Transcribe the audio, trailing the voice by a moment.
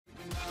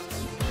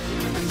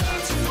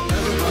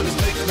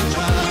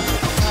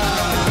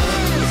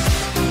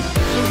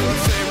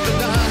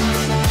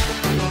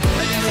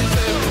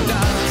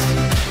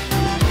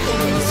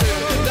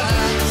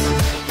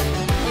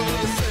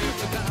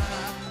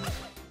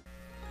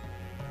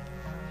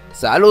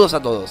Saludos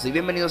a todos y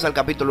bienvenidos al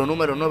capítulo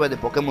número 9 de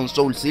Pokémon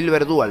Soul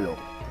Silver Duallcoke.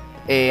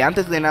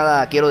 Antes de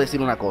nada quiero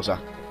decir una cosa.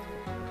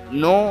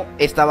 No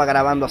estaba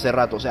grabando hace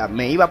rato, o sea,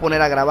 me iba a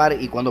poner a grabar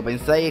y cuando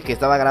pensé que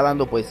estaba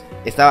grabando pues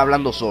estaba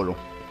hablando solo.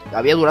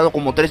 Había durado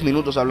como 3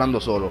 minutos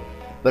hablando solo.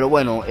 Pero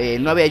bueno,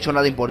 no había hecho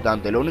nada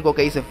importante. Lo único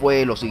que hice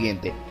fue lo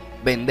siguiente: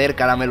 vender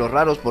caramelos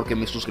raros porque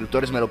mis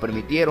suscriptores me lo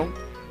permitieron.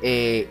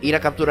 Ir a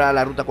capturar a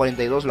la ruta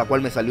 42, la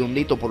cual me salió un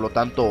hito, por lo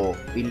tanto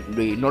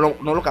no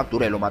lo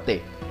capturé, lo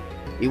maté.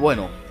 Y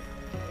bueno,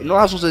 no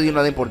ha sucedido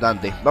nada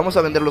importante. Vamos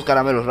a vender los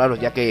caramelos raros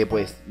ya que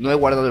pues no he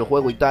guardado el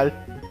juego y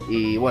tal.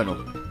 Y bueno,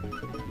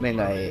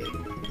 venga,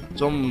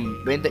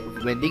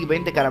 vendí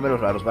 20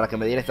 caramelos raros para que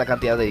me diera esta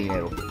cantidad de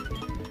dinero.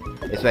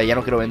 Espera, ya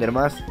no quiero vender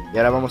más. Y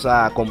ahora vamos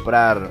a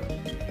comprar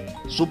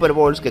Super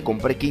Balls, que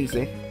compré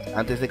 15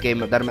 antes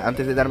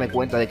de darme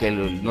cuenta de que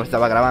no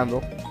estaba grabando.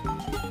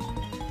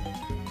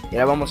 Y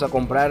ahora vamos a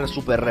comprar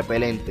super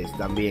repelentes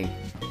también.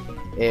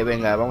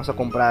 Venga, vamos a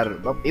comprar.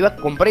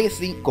 Compré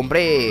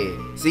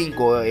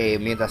 5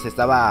 mientras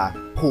estaba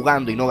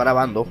jugando y no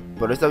grabando.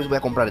 Pero esta vez voy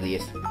a comprar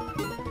 10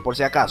 por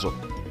si acaso.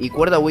 Y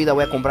cuerda huida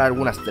voy a comprar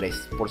algunas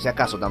 3 por si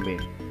acaso también.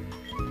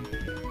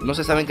 No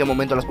se sabe en qué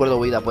momento las cuerdas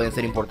huida pueden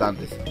ser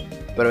importantes.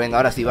 Pero venga,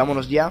 ahora sí,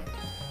 vámonos ya.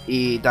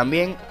 Y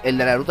también el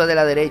de la ruta de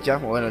la derecha,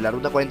 bueno, en la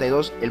ruta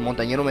 42, el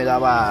montañero me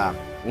daba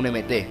un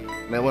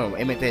MT. Bueno,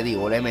 MT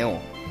digo, la MO.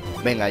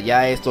 Venga,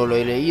 ya esto lo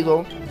he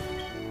leído.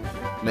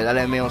 Me da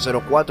la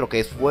MO04, que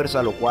es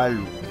fuerza, lo cual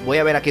voy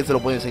a ver a quién se lo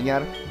puedo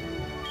enseñar.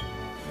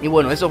 Y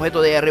bueno, ese objeto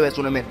de ahí arriba es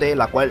un MT,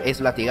 la cual es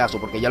latigazo,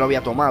 porque ya lo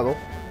había tomado.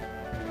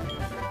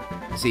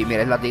 Sí,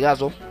 mira, es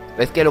latigazo.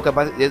 Es que lo que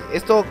pasa es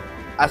esto,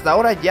 hasta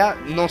ahora ya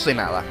no sé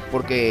nada,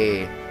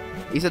 porque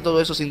hice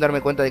todo eso sin darme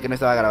cuenta de que no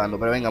estaba grabando.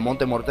 Pero venga,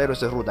 monte mortero,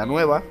 esta es ruta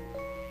nueva.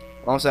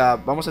 Vamos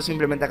a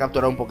simplemente a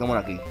capturar un Pokémon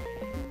aquí.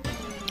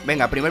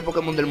 Venga, primer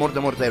Pokémon del monte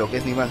mortero, que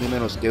es ni más ni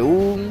menos que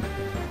un...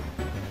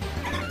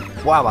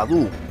 ¡Wow!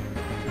 Badoo.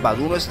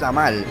 Badoo no está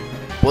mal.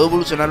 Puedo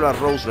evolucionarlo a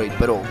Rose Raid,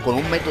 pero con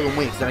un método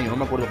muy extraño, no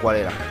me acuerdo cuál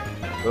era.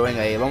 Pero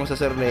venga, vamos a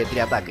hacerle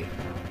triataque.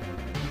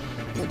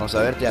 Vamos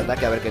a ver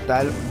triataque, a ver qué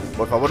tal.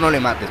 Por favor no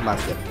le mates,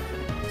 Master.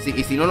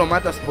 Y si no lo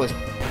matas, pues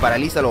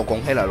paralízalo o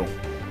congélalo.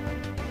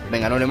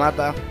 Venga, no le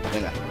mata.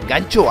 Venga,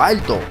 gancho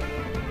alto.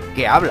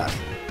 ¿Qué hablas?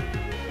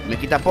 Me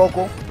quita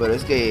poco, pero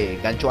es que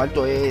gancho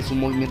alto es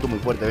un movimiento muy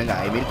fuerte.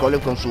 Venga, Emil Cole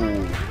con su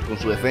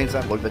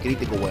defensa, golpe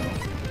crítico, bueno.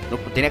 No,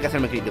 tenía que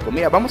hacerme crítico.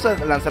 Mira, vamos a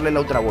lanzarle la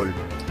Ultra Ball.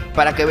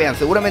 Para que vean,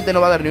 seguramente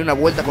no va a dar ni una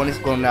vuelta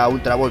con la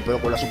Ultra Ball, pero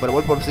con la Super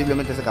Ball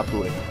posiblemente se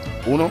capture.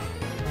 1,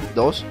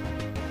 2,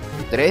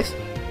 3.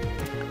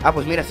 Ah,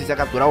 pues mira, si se ha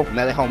capturado,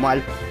 me ha dejado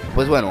mal.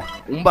 Pues bueno,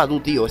 un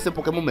Badoo, tío, este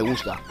Pokémon me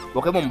gusta.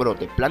 Pokémon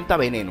brote, planta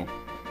veneno.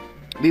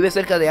 Vive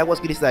cerca de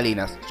aguas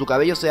cristalinas. Su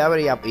cabello se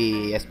abre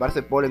y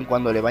esparce polen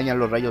cuando le bañan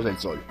los rayos del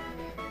sol.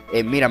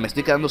 Mira, me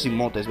estoy quedando sin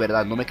motes,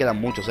 ¿verdad? No me quedan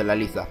muchos en la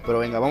lista. Pero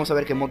venga, vamos a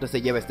ver qué mote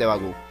se lleva este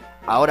Badoo.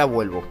 Ahora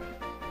vuelvo.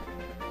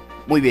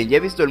 Muy bien, ya he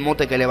visto el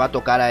mote que le va a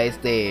tocar a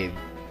este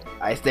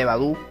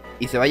Badoo.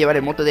 Y se va a llevar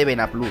el mote de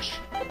Venaplus.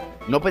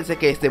 No pensé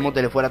que este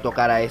mote le fuera a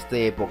tocar a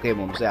este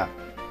Pokémon. O sea,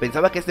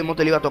 pensaba que este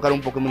mote le iba a tocar a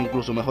un Pokémon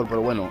incluso mejor.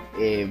 Pero bueno,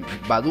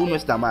 Badoo no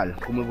está mal.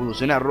 Como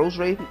evoluciona a Rose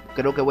Raid,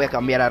 creo que voy a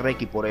cambiar a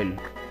Reiki por él.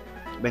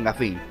 Venga,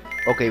 fin.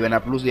 Ok,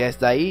 Venaplus ya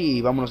está ahí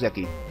y vámonos de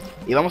aquí.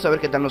 Y vamos a ver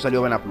qué tal nos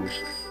salió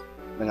Venaplus.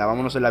 Venga,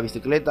 vámonos en la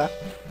bicicleta.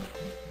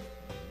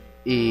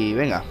 Y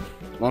venga,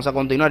 vamos a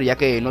continuar ya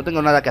que no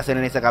tengo nada que hacer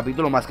en este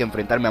capítulo más que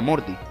enfrentarme a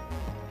Morty.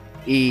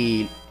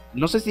 Y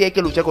no sé si hay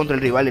que luchar contra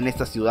el rival en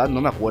esta ciudad,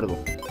 no me acuerdo.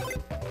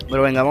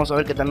 Pero venga, vamos a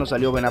ver qué tal nos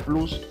salió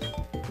Venaplus.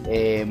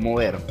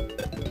 Mover.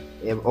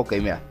 Ok,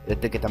 mira,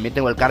 que también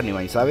tengo el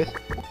Carnivine, ¿sabes?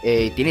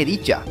 Tiene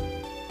dicha.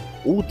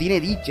 Tiene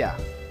dicha.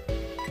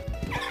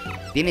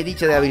 Tiene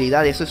dicha de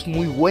habilidad, eso es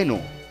muy bueno.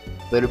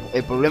 Pero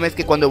el problema es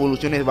que cuando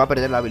evolucione va a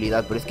perder la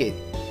habilidad. Pero es que,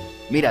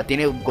 mira,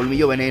 tiene un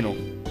colmillo veneno.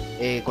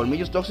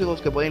 Colmillos tóxicos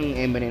que pueden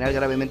envenenar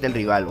gravemente al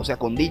rival. O sea,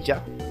 con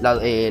dicha,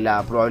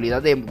 la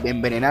probabilidad de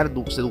envenenar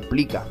se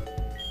duplica.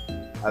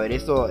 A ver,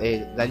 esto,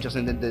 gancho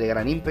ascendente de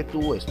gran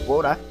ímpetu,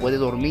 espora, puede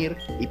dormir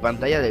y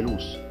pantalla de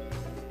luz.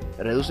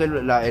 Reduce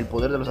el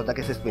poder de los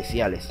ataques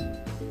especiales.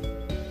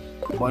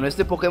 Bueno,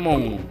 este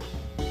Pokémon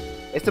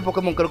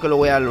creo que lo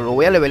voy a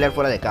levelear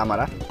fuera de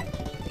cámara.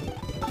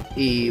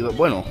 Y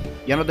bueno,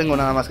 ya no tengo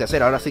nada más que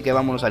hacer. Ahora sí que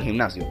vámonos al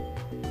gimnasio.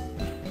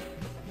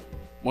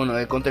 Bueno,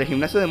 contra el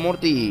gimnasio de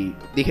Morty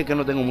dije que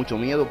no tengo mucho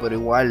miedo, pero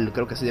igual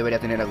creo que sí debería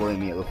tener algo de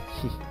miedo.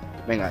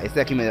 Venga, este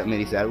de aquí me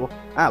dice algo.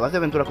 Ah, vas de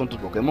aventura con tus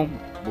Pokémon.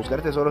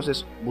 Buscar tesoros,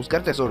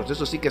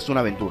 eso sí que es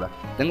una aventura.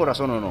 ¿Tengo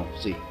razón o no?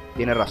 Sí,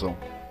 tienes razón.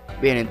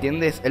 Bien,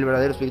 entiendes el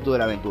verdadero espíritu de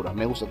la aventura.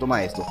 Me gusta,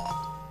 toma esto.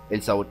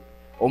 El sabor.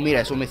 Oh, mira,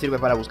 eso me sirve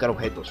para buscar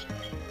objetos.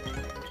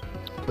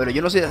 Pero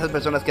yo no soy de esas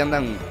personas que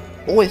andan...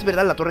 Oh, es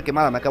verdad, la torre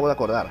quemada, me acabo de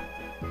acordar.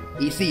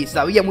 Y sí,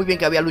 sabía muy bien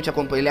que había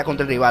pelea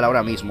contra el rival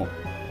ahora mismo.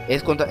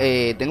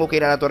 Tengo que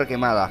ir a la torre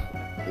quemada.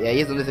 Y ahí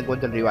es donde se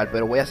encuentra el rival.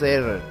 Pero voy a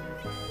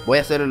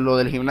hacer lo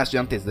del gimnasio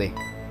antes de...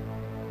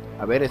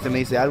 A ver, este me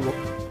dice algo.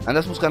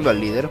 Andas buscando al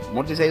líder.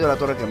 Morty se ha ido a la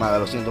torre quemada,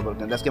 lo siento, pero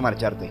tendrás que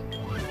marcharte.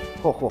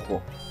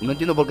 Jo. No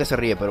entiendo por qué se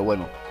ríe, pero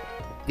bueno.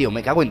 Tío,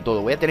 me cago en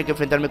todo. Voy a tener que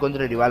enfrentarme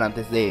contra el rival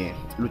antes de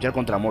luchar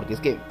contra Morty. Es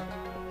que...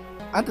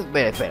 Antes...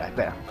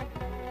 Espera.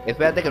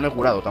 Espérate que no he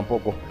curado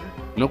tampoco.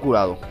 No he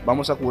curado.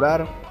 Vamos a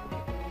curar.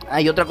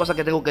 Ah, y otra cosa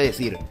que tengo que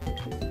decir.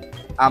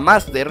 A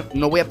Master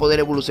no voy a poder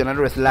evolucionar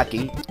el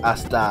Slacking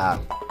hasta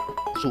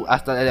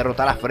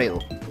derrotar a Fredo.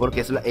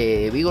 Porque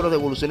Vigoro de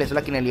evolución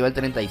Slacking el nivel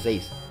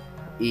 36.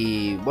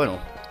 Y bueno,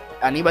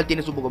 Aníbal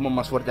tiene su Pokémon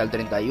más fuerte al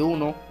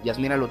 31.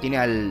 Yasmina lo tiene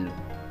al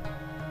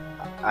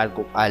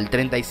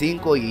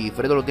 35 y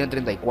Fredo lo tiene al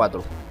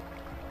 34.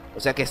 O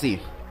sea que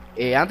sí.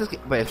 Antes que...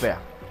 Pues espera.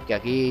 Que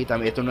aquí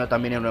también, esto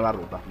también es nueva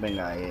ruta.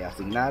 Venga,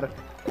 asignar.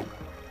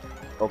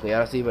 Ok,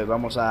 ahora sí, pues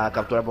vamos a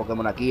capturar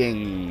Pokémon aquí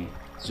en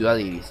Ciudad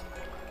Iris.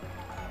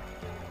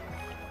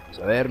 Vamos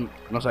a ver,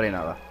 no sale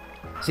nada.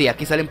 Sí,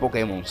 aquí salen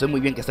Pokémon, sé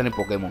muy bien que salen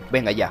Pokémon.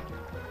 Venga, ya.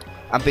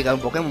 Han picado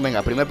un Pokémon,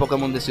 venga, primer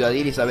Pokémon de Ciudad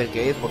Iris, a ver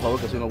qué es, por favor,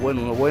 que sea uno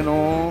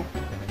bueno.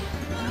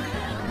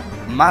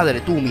 Madre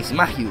tú, Mis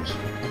Magius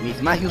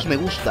me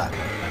gusta.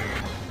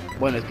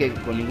 Bueno, es que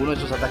con ninguno de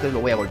esos ataques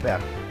lo voy a golpear.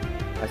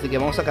 Así que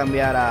vamos a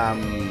cambiar a...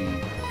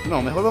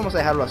 No, mejor vamos a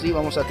dejarlo así,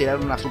 vamos a tirar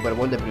una Super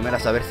Ball de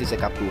primeras a ver si se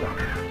captura.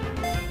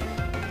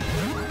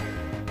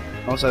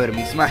 Vamos a ver,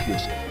 Mis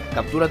Magius,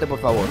 captúrate por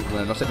favor.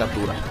 Bueno, no se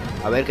captura.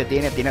 A ver qué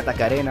tiene,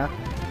 ataque arena.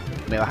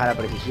 Me baja la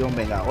precisión,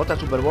 venga, otra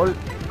Super Ball.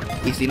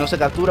 Y si no se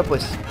captura,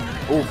 pues...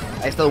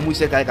 ha estado muy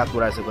cerca de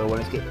capturarse, pero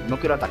bueno, es que no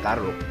quiero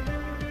atacarlo.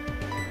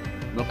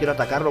 No quiero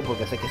atacarlo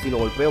porque sé que si lo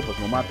golpeo, pues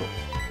lo mato.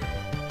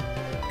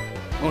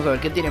 Vamos a ver,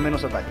 ¿quién tiene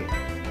menos ataque?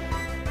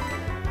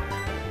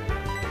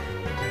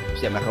 O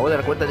sea, me acabo de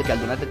dar cuenta de que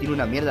Aldunate tiene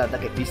una mierda de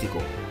ataque físico.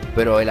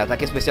 Pero el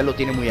ataque especial lo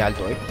tiene muy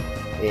alto,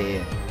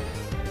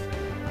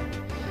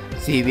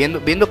 sí,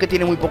 viendo que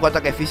tiene muy poco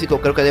ataque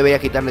físico, creo que debería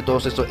quitarle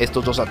todos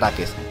estos dos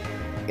ataques.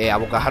 A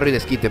bocajarro y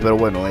desquite, pero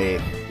bueno,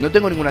 no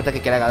tengo ningún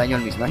ataque que le haga daño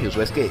al Mismagius.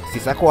 O es que si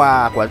saco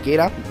a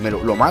cualquiera,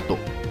 lo mato.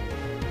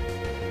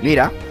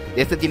 Mira,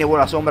 este tiene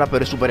bola sombra,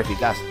 pero es súper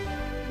eficaz.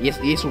 Y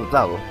es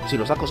hurtado. Si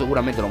lo saco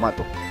seguramente lo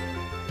mato.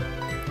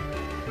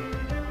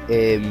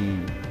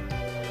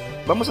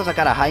 Vamos a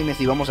sacar a Jaimes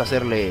y vamos a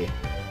hacerle...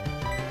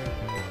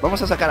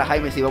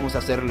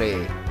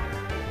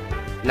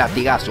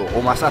 latigazo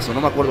o mazazo,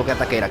 no me acuerdo qué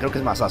ataque era, creo que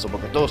es mazazo,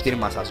 porque todos tienen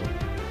mazazo.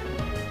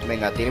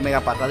 Venga, tiene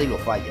mega patada y lo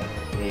falla.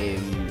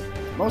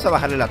 Vamos a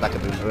bajarle el ataque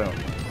primero.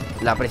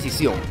 La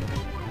precisión.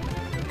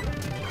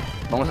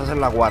 Vamos a hacer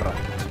la guarra.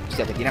 O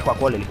sea, que tiene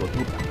Aquacola el hijo de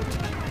puta.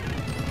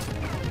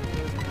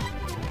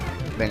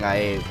 Venga,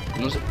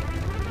 no sé.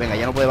 Venga,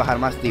 ya no puede bajar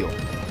más, tío.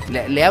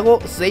 Le hago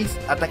 6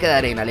 ataques de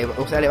arena.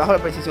 O sea, le bajo la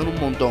precisión un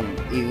montón.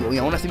 Y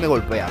aún así me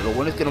golpea. Lo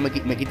bueno es que no me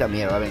quita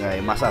mierda. Venga,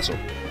 mazazo.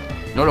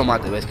 No lo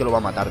mate, ves que lo va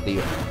a matar,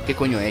 tío. ¿Qué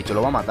coño he hecho?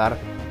 ¿Lo va a matar?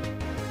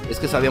 Es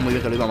que sabía muy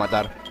bien que lo iba a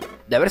matar.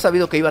 De haber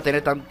sabido que iba a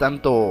tener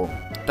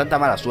tanta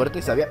mala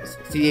suerte,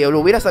 si lo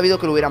hubiera sabido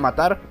que lo hubiera a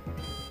matar,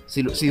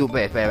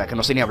 espera, que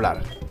no sé ni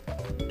hablar.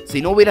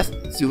 Si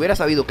hubiera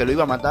sabido que lo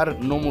iba a matar,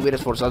 no me hubiera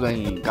esforzado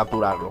en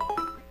capturarlo.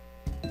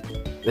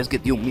 Es que,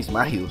 tío, un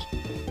Mismagius.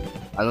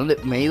 ¿A dónde?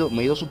 Me he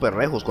ido súper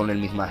lejos con el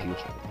Mismagius.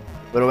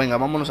 Pero venga,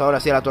 vámonos ahora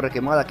hacia la Torre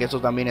Quemada, que eso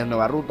también es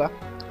nueva ruta.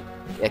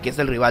 Y aquí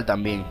está el rival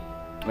también.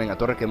 Venga,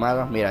 Torre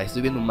Quemada. Mira,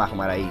 estoy viendo un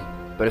Magmar ahí.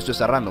 Pero esto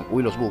está random.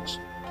 Uy, los bugs.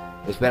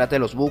 Espérate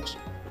los bugs,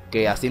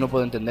 que así no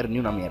puedo entender ni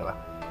una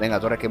mierda. Venga,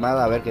 Torre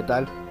Quemada, a ver qué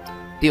tal.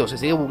 Tío, se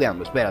sigue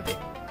bugueando, espérate.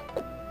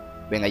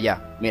 Venga,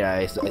 ya. Mira,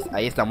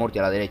 ahí está Morty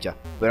a la derecha.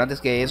 Pero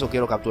antes que eso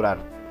quiero capturar.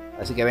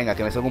 Así que venga,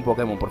 que me salga un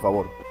Pokémon, por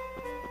favor.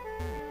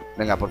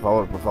 Venga, por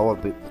favor.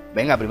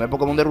 Venga, primer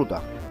Pokémon de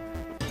ruta.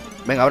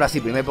 Venga, ahora sí,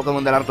 primer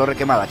Pokémon de la Torre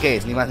Quemada. ¿Qué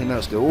es? Ni más ni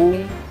menos que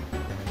un...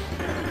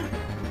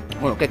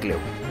 Bueno, Kecleon.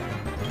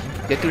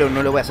 Kecleon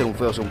no le voy a hacer un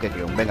feo, un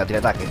Kecleon. Venga, tira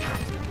ataque.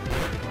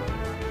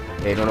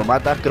 No lo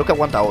mata, creo que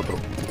aguanta otro.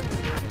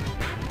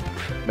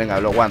 Venga,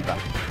 lo aguanta.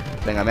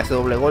 Venga, me hace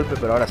doble golpe,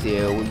 pero ahora sí,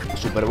 un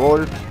Super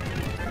Ball.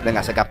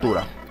 Venga, se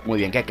captura. Muy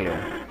bien,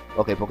 Kecleon.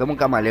 Ok, Pokémon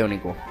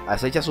camaleónico.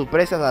 Acecha sus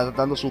presas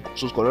adaptando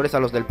sus colores a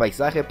los del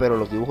paisaje, pero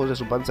los dibujos de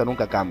su panza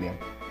nunca cambian.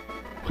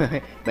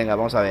 Venga,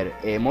 vamos a ver.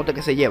 Mote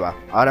que se lleva.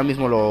 Ahora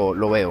mismo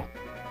lo veo.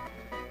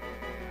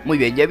 Muy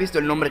bien, ya he visto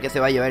el nombre que se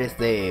va a llevar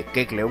este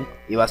Kecleon.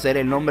 Y va a ser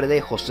el nombre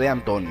de José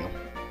Antonio.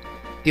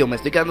 Tío, me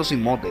estoy quedando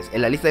sin motes.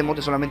 En la lista de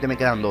motes solamente me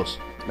quedan 2.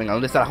 Venga,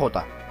 ¿dónde está la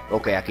J?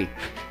 Ok, aquí.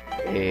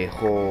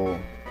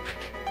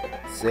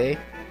 José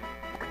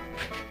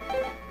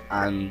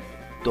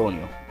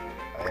Antonio.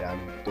 A ver,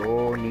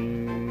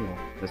 Antonio.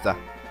 ¿Dónde está?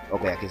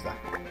 Ok, aquí está.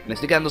 Me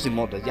estoy quedando sin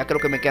motes. Ya creo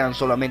que me quedan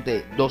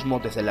solamente 2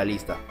 motes en la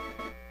lista.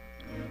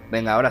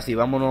 Venga, ahora sí,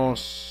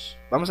 vámonos.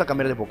 Vamos a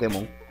cambiar de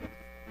Pokémon.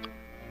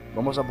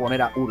 Vamos a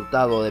poner a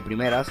Hurtado de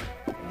primeras.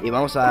 Y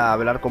vamos a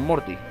hablar con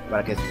Morty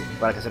para que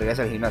se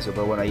regrese al gimnasio.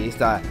 Pero bueno, ahí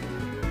está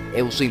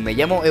Eusin. Me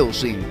llamo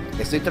Eusin.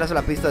 Estoy tras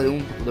la pista de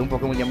un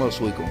Pokémon llamado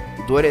Suicune.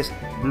 Y tú eres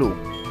Blue.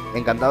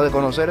 Encantado de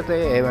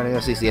conocerte.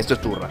 Sí, esto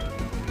es turra.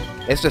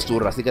 Esto es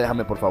turra, así que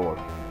déjame por favor.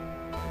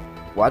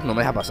 ¿What? ¿No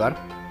me deja pasar?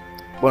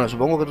 Bueno,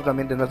 supongo que tú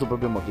también tendrás tu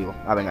propio motivo.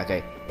 Ah, venga, ok.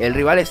 El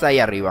rival está ahí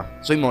arriba.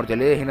 Soy Morty, el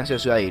líder de gimnasio de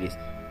Ciudad Iris.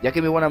 Ya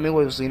que mi buen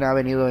amigo Lucina ha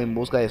venido en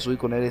busca de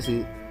Suicune, él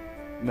decide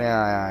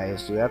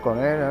estudiar con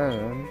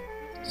él.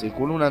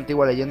 Circula una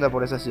antigua leyenda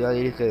por esa ciudad de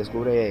Iris que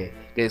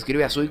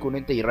describe a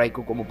Suicune y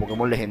Raikou como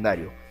Pokémon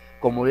legendario.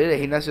 Como líder del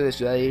gimnasio de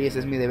Ciudad de Iris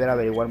es mi deber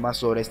averiguar más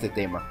sobre este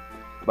tema.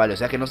 Vale, o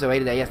sea que no se va a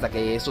ir de ahí hasta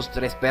que esos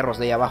 3 perros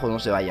de ahí abajo no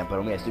se vayan.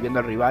 Pero mira, estoy viendo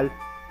al rival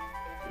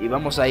y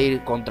vamos a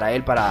ir contra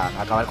él para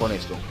acabar con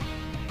esto.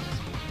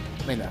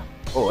 Venga.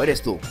 Oh,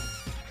 eres tú.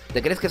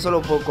 ¿Te crees que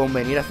solo con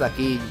venir hasta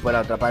aquí para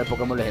atrapar el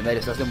Pokémon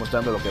legendario estás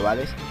demostrando lo que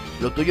vales?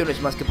 Lo tuyo no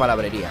es más que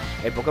palabrería.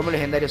 El Pokémon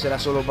legendario será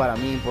solo para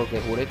mí porque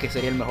juré que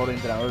sería el mejor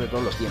entrenador de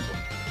todos los tiempos.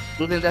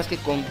 Tú tendrás que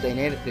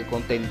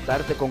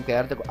contentarte con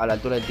quedarte a la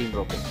altura del Team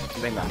Rocket.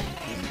 Venga,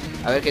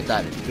 a ver qué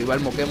tal. El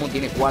rival Mokemon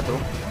tiene 4.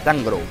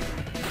 Tangrow.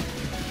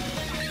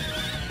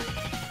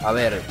 A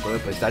ver,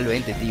 pues está el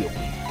 20, tío.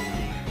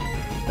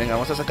 Venga,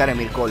 vamos a sacar a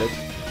Emil Collet.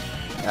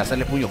 A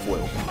hacerle puño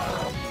fuego.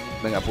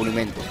 Venga,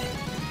 pulimento.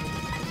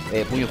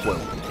 Puño fuego.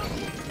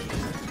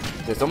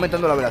 Se está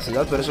aumentando la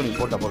velocidad, pero eso no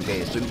importa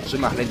porque soy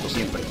más lento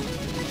siempre.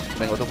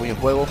 Venga, otro puño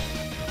fuego.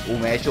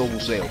 Me ha hecho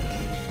buceo.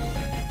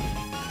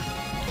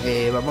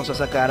 Vamos a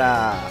sacar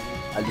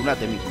al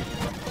Dunate mismo.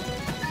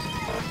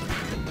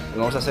 Y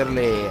vamos a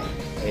hacerle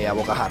a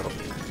bocajarro.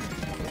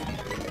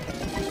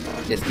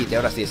 Desquite,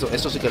 ahora sí,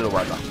 eso sí que lo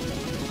mata.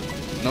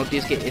 No,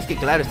 tío, es que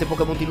claro, este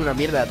Pokémon tiene una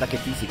mierda de ataque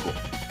físico.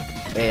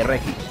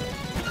 Regi.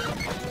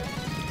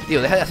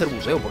 Tío, deja de hacer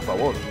buceo, por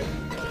favor.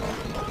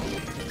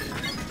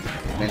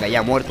 Venga,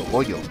 ya muerto,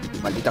 pollo.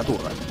 Maldita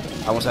turra.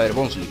 Vamos a ver,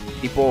 Bonsly,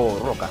 tipo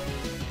roca.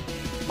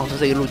 Vamos a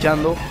seguir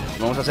luchando.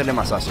 Vamos a hacerle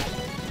masazo.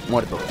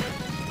 Muerto.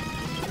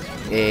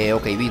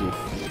 Ok, Bidoof.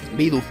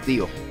 Bidoof,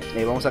 tío.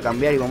 Vamos a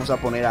cambiar y vamos a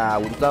poner a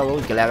Hurtado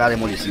y que le haga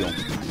demolición.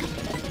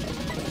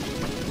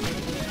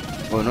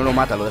 Bueno, no lo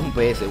mata, lo deja un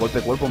PS. Golpe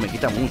de cuerpo me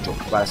quita mucho.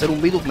 Para hacer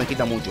un Bidoof me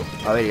quita mucho.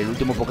 A ver, el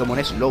último Pokémon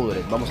es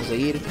Loudred. Vamos a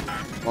seguir.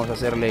 Vamos a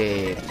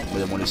hacerle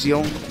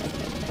demolición.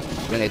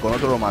 Venga, y con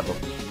otro lo mato.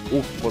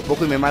 Uf, por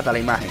poco y me mata la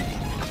imagen.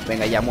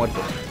 Venga, ya muerto.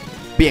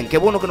 Bien, qué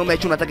bueno que no me ha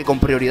hecho un ataque con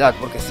prioridad,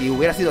 porque si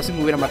hubiera sido así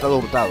me hubiera matado a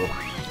Hurtado.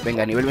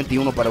 Venga, nivel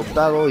 21 para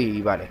Hurtado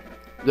y vale.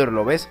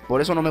 ¿Lo ves?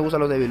 Por eso no me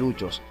gustan los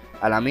debiluchos.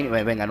 A la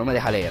mínima, venga, no me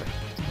deja leer.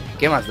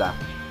 ¿Qué más da?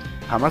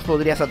 Jamás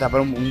podrías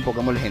atrapar un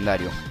Pokémon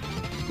legendario.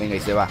 Venga, y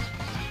se va.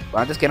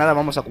 Antes que nada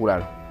vamos a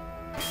curar.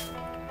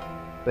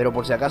 Pero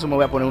por si acaso me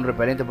voy a poner un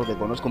repelente porque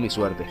conozco mi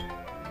suerte.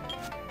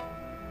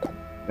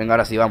 Venga,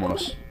 ahora sí,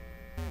 vámonos.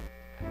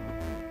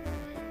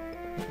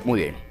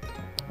 Muy bien.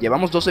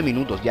 Llevamos 12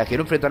 minutos, ya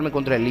quiero enfrentarme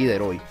contra el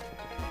líder hoy.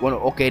 Bueno,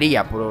 o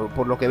quería,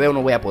 por lo que veo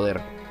no voy a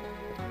poder.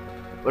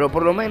 Pero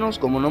por lo menos,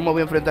 como no me voy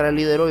a enfrentar al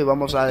líder hoy,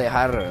 vamos a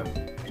dejar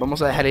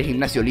el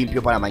gimnasio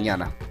limpio para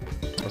mañana.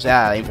 O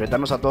sea,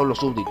 enfrentarnos a todos los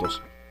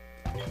súbditos.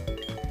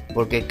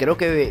 Porque creo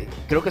que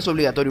es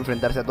obligatorio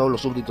enfrentarse a todos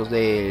los súbditos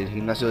del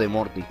gimnasio de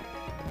Morty.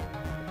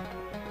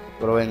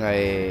 Pero venga,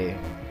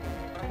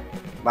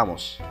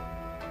 vamos.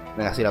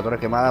 Venga, sí, la torre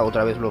quemada,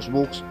 otra vez los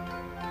bugs.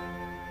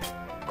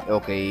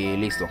 Ok,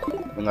 listo.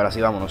 Venga, ahora sí,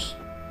 vámonos.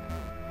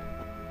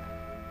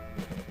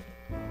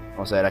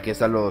 Vamos a ver, aquí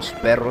están los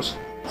perros.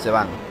 Se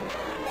van.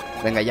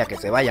 Venga ya, que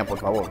se vayan, por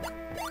favor.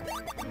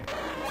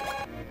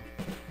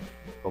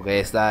 Ok,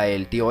 está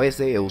el tío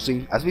ese,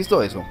 Eusin. ¿Has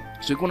visto eso?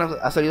 Suicune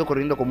ha salido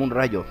corriendo como un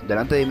rayo,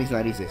 delante de mis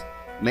narices.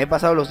 Me he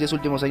pasado los 10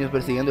 últimos años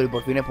persiguiéndolo y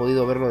por fin he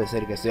podido verlo de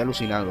cerca. Estoy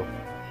alucinado.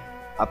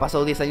 Ha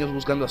pasado 10 años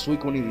buscando a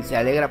Suicune y se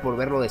alegra por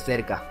verlo de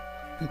cerca.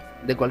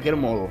 De cualquier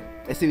modo,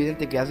 es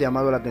evidente que has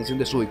llamado la atención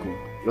de Suicune.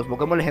 Los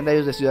Pokémon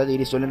legendarios de Ciudad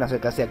Iris suelen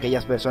acercarse a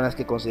aquellas personas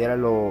que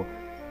consideran lo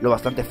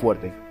bastante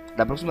fuerte.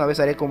 La próxima vez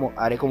haré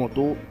como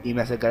tú y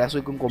me acercaré a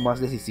Suicune con más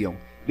decisión.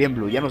 Bien,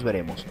 Blue, ya nos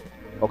veremos.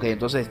 Ok,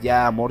 entonces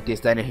ya Morty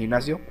está en el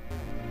gimnasio.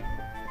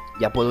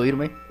 Ya puedo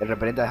irme. El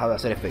repelente ha dejado de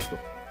hacer efecto.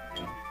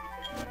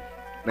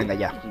 Venga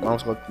ya,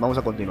 vamos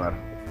a continuar.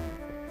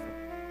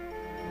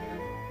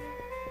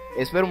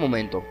 Espera un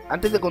momento.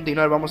 Antes de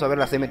continuar vamos a ver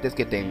las MTs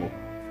que tengo.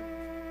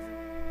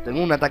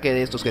 Tengo un ataque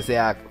de estos que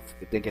sea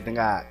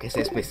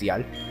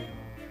especial.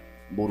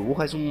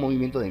 Burbuja es un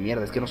movimiento de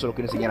mierda. Es que no se lo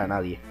quiero enseñar a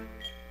nadie.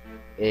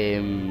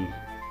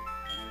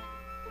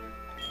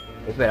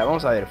 Espera,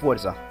 vamos a ver.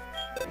 Fuerza.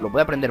 ¿Lo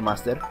puede aprender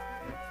Master?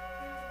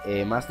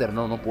 Master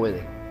no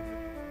puede.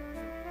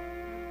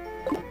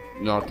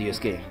 No, tío, es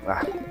que...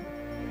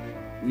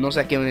 no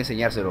sé a quién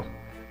enseñárselo.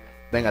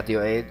 Venga,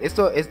 tío,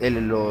 esto es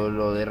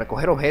lo de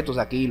recoger objetos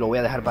aquí. Lo voy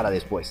a dejar para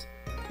después.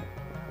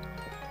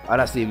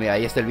 Ahora sí, mira,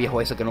 ahí está el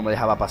viejo ese que no me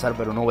dejaba pasar,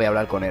 pero no voy a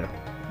hablar con él.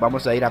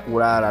 Vamos a ir a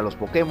curar a los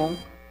Pokémon.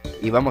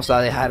 Y vamos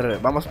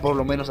por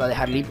lo menos a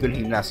dejar limpio el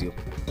gimnasio.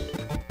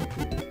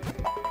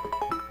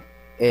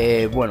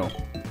 Bueno,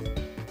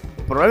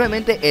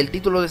 probablemente el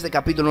título de este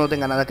capítulo no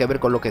tenga nada que ver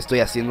con lo que estoy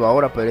haciendo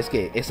ahora, pero es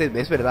que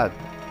es verdad.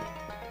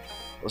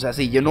 O sea,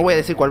 sí, yo no voy a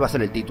decir cuál va a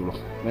ser el título.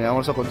 Venga,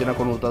 vamos a continuar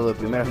con un resultado de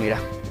primeras. Mira,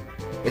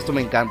 esto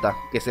me encanta.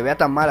 Que se vea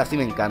tan mal así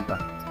me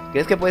encanta.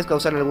 ¿Crees que puedes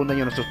causarle algún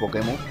daño a nuestros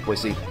Pokémon? Pues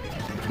sí.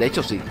 De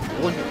hecho sí.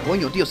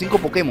 Coño, tío, 5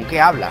 Pokémon,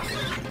 ¿qué hablas?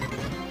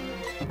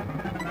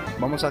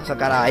 Vamos a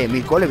sacar a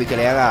Emil Collet y que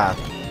le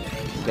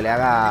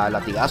haga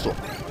latigazo.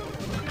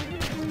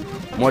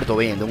 Muerto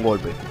bien, de un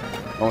golpe.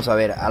 Vamos a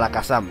ver, a la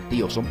Kazam,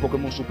 tío, son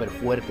Pokémon súper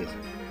fuertes.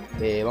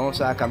 Vamos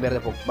a cambiar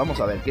de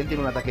vamos a ver, ¿quién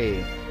tiene un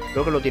ataque?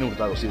 Creo que lo tiene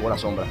Hurtado, sí, bola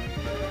sombra.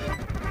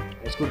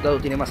 Es que Hurtado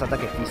tiene más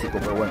ataque físico,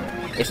 pero bueno.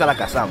 Es a la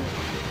Kazam.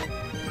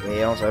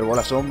 Vamos a ver,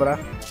 bola sombra.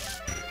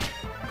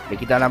 Le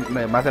quita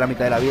más de la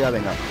mitad de la vida.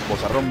 Venga,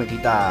 Bozarrón me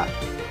quita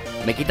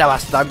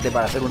bastante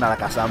para hacer una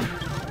Alakazam.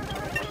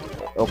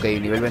 Ok,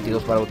 nivel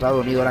 22 para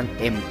Hurtado.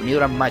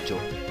 Nidoran macho.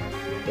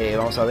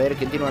 Vamos a ver,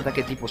 ¿quién tiene un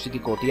ataque tipo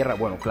psíquico tierra?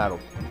 Bueno, claro.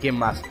 ¿Quién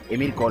más?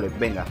 Emir Cole,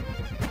 venga.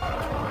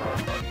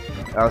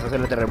 Vamos a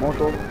hacerle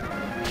terremoto.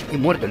 Y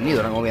muerto el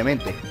Nidoran,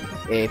 obviamente.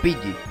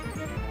 Pidgey.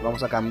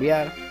 Vamos a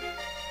cambiar.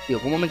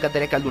 Tío, ¿cómo me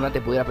encantaría que Aldunate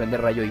pudiera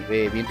aprender rayo y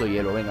viento y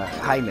hielo? Venga,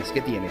 Jaimes,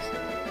 ¿qué tienes?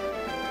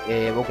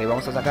 Ok,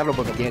 vamos a sacarlo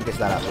porque tiene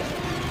testarazo.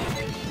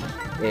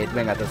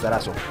 Venga,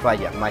 testarazo.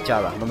 Falla,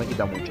 machada, no me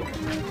quita mucho.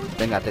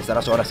 Venga,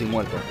 testarazo ahora sí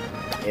muerto.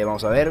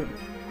 Vamos a ver.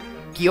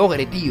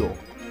 Kyogre, tío.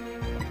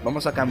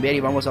 Vamos a cambiar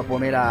y vamos a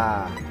poner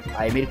a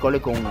Emir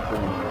Cole con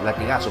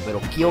latigazo. Pero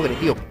Kyogre,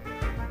 tío.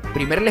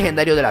 Primer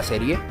legendario de la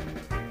serie.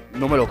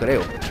 No me lo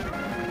creo.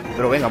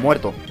 Pero venga,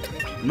 muerto.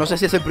 No sé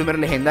si es el primer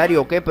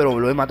legendario o qué, pero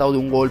lo he matado de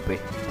un golpe.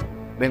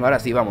 Venga, ahora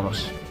sí,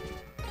 vámonos.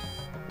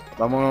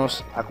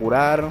 Vámonos a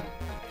curar.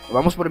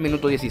 Vamos por el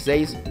minuto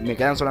 16. Me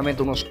quedan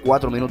solamente unos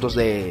 4 minutos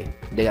de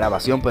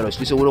grabación, pero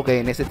estoy seguro que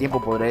en ese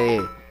tiempo podré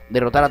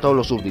derrotar a todos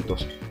los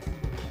súbditos.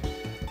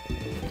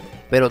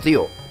 Pero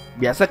tío,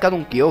 me han sacado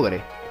un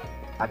Kyogre.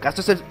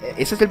 ¿Acaso ese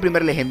es el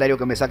primer legendario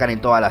que me sacan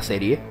en toda la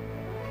serie?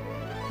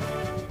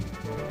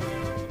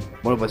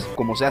 Bueno, pues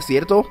como sea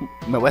cierto,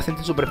 me voy a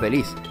sentir súper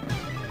feliz.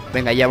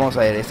 Venga, ya vamos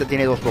a ver. Este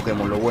tiene 2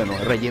 Pokémon, lo bueno.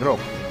 Regirock.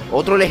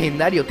 Otro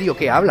legendario, tío.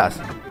 ¿Qué hablas?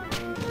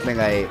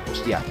 Venga,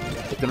 hostia.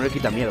 Este no le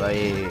quita mierda.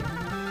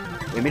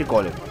 Emir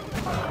Cole.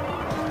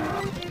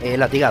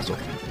 Latigazo.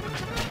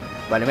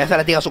 Vale, me hace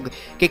latigazo.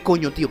 ¿Qué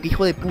coño, tío? ¿Qué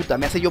hijo de puta?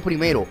 Me hace yo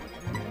primero.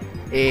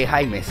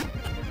 Jaimes.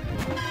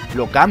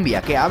 Lo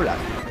cambia. ¿Qué hablas?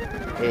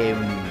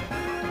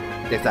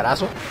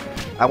 Testarazo.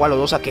 Agua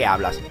lodosa. ¿Qué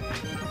hablas?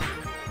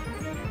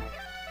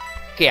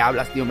 ¿Qué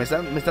hablas, tío? Me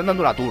están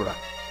dando la turra.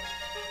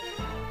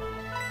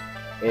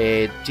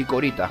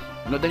 Chikorita.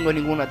 No tengo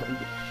ninguna.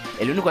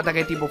 El único ataque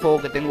de tipo fuego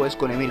que tengo es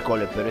con Emir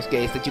Cole, pero es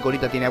que este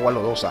Chikorita tiene agua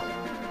lodosa.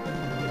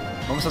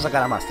 Vamos a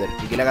sacar a Master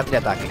y que le haga 3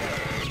 ataques.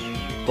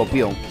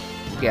 Copión.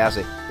 ¿Qué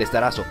hace?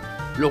 Testarazo.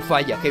 Lo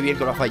falla. Qué bien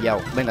que lo ha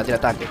fallado. Venga, 3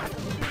 ataques.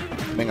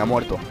 Venga,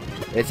 muerto.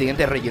 El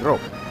siguiente es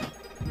Regirock.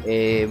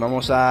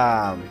 Vamos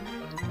a...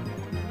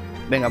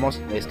 Venga, vamos.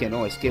 Es que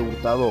no, es que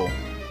Hurtado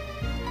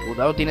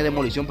tiene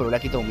demolición, pero le ha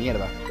quitado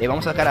mierda.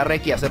 Vamos a sacar a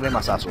Reki y hacerle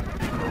mazazo.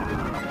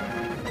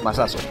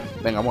 Mazazo.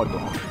 Venga, muerto.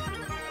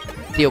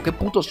 Tío, qué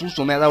puto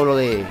susto me ha dado lo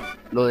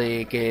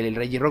de que el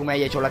Regirock me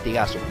haya hecho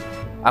latigazo.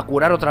 A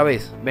curar otra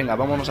vez. Venga,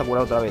 vámonos a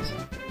curar otra vez.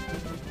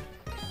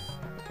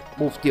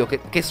 Uf, tío,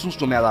 qué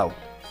susto me ha dado.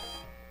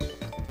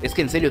 Es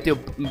que en serio, tío,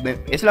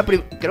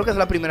 creo que es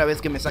la primera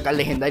vez que me sacan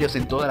legendarios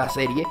en toda la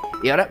serie.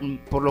 Y ahora,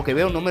 por lo que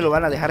veo, no me lo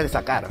van a dejar de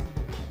sacar.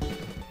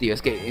 Tío,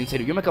 es que, en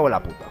serio, yo me cago en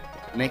la puta.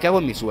 Me cago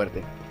en mi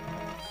suerte.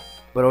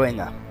 Pero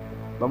venga,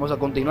 vamos a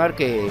continuar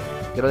que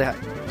quiero dejar...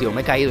 Tío,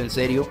 me he caído, en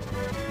serio.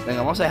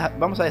 Venga,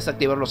 vamos a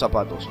desactivar los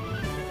zapatos.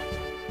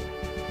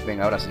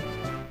 Venga, ahora sí.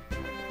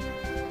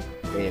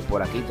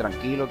 Por aquí,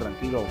 tranquilo,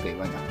 ok,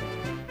 venga.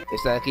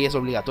 Esta de aquí es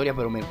obligatoria,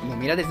 pero me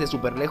mira desde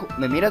súper lejos.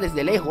 Me mira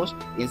desde lejos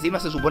y encima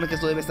se supone que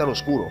esto debe estar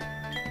oscuro.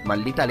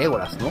 Maldita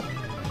Legolas, ¿no?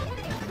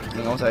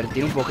 Venga, vamos a ver,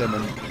 tiene un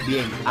Pokémon.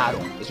 Bien,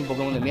 Aaron. Es un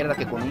Pokémon de mierda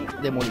que con una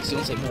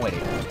demolición se muere.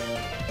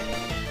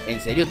 ¿En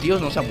serio, tío?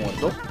 ¿No se ha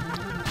muerto?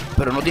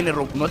 Pero no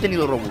ha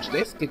tenido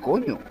robustez. ¿Qué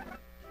coño?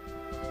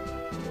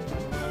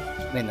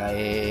 Venga,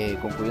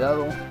 con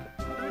cuidado.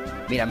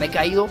 Mira, me he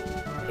caído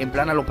en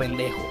plan a lo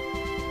pendejo.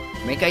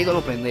 Me he caído a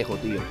lo pendejo,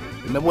 tío.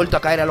 Y me he vuelto a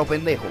caer a lo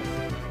pendejo.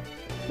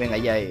 Venga,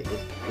 ya, es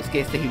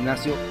que este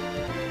gimnasio...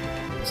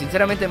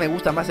 Sinceramente me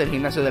gusta más el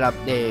gimnasio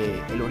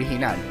el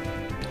original.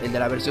 El de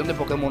la versión de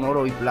Pokémon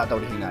Oro y Plata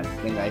original.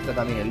 Venga, esta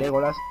también es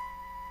Legolas.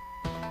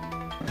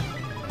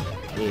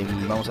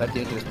 Vamos a ver,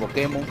 tiene 3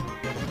 Pokémon.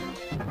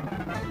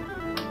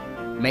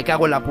 Me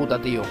cago en la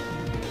puta, tío.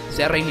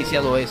 Se ha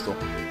reiniciado esto.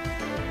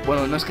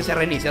 Bueno, no es que se ha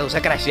reiniciado, se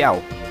ha crasheado.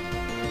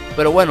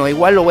 Pero bueno,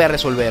 igual lo voy a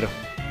resolver.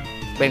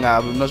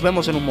 Venga, nos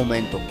vemos en un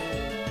momento.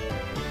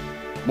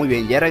 Muy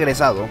bien, ya he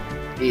regresado.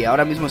 Y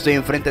ahora mismo estoy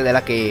enfrente de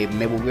la que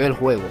me bugueó el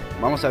juego.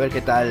 Vamos a ver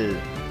qué tal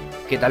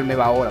me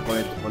va ahora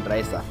contra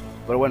esta.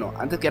 Pero bueno,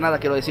 antes que nada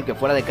quiero decir que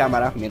fuera de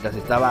cámara, mientras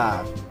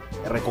estaba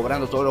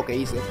recobrando todo lo que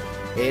hice,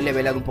 he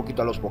leveleado un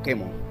poquito a los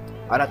Pokémon.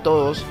 Ahora a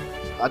todos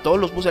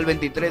los puse el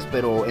 23,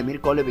 pero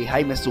Emir Cole y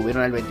Jaime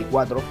subieron al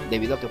 24,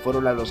 debido a que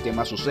fueron los que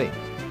más usé.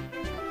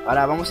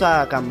 Ahora vamos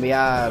a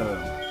cambiar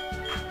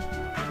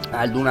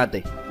al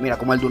Dunate. Mira,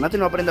 como el Dunate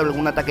no aprende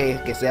algún ataque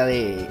que sea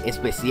de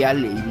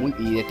especial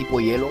y de tipo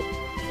hielo,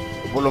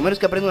 por lo menos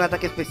que aprenda un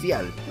ataque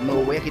especial. No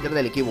lo voy a quitar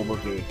del equipo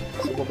porque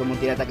ese Pokémon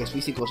tiene ataques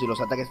físicos y los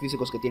ataques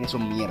físicos que tiene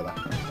son mierda.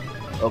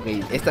 Ok,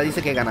 esta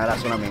dice que ganará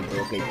solamente.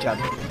 Ok, chat.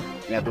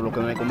 Mira, tú, lo que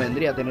me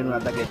convendría tener un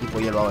ataque de tipo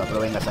hielo ahora. Pero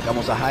venga,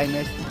 sacamos a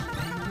Jaime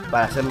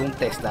para hacerle un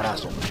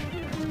testarazo.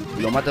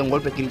 y lo mata de un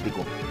golpe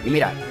crítico. Y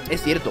mira,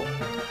 es cierto,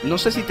 no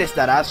sé si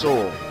testarazo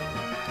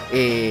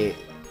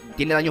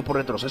tiene daño por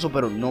retroceso,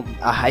 pero no,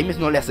 a Jaimes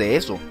no le hace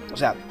eso. O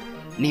sea,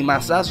 ni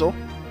mazazo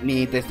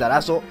ni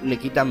testarazo le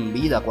quitan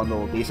vida cuando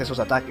utiliza esos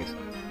ataques.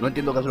 No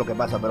entiendo qué es lo que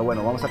pasa, pero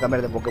bueno, vamos a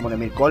cambiar de Pokémon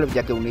Emil Coleb,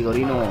 ya que un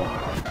Nidorino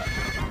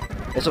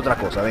es otra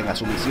cosa. Venga,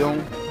 sumisión,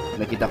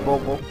 me quita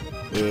poco.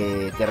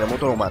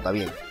 Terremoto lo mata,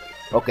 bien.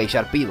 Ok,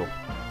 Sharpedo.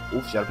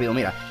 Uf, Sharpedo,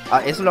 mira.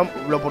 Es la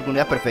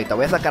oportunidad perfecta.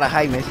 Voy a sacar a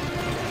Jaimes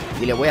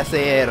y le voy a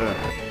hacer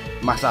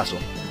mazazo.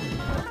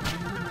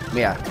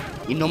 Mira,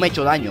 y no me he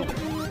hecho daño.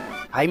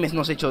 Jaimes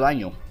no se ha hecho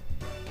daño.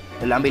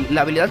 La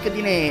habilidad que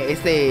tiene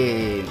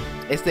este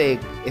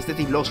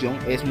Typhlosion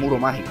es Muro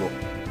Mágico,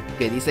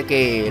 que dice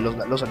que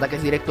los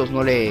ataques directos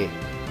no le...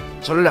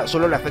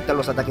 Solo le afectan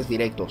los ataques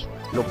directos,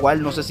 lo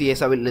cual no sé si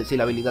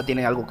la habilidad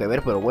tiene algo que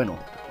ver, pero bueno.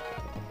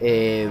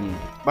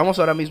 Vamos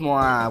ahora mismo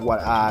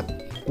a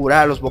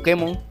curar a los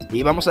Pokémon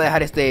y vamos a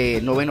dejar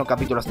este 9º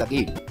capítulo hasta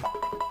aquí.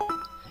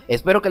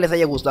 Espero que les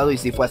haya gustado y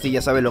si fue así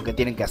ya saben lo que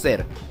tienen que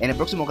hacer. En el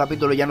próximo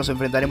capítulo ya nos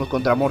enfrentaremos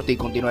contra Morty y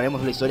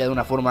continuaremos la historia de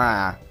una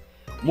forma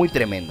muy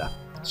tremenda.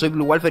 Soy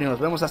Blue Wolfer y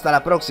nos vemos hasta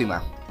la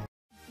próxima.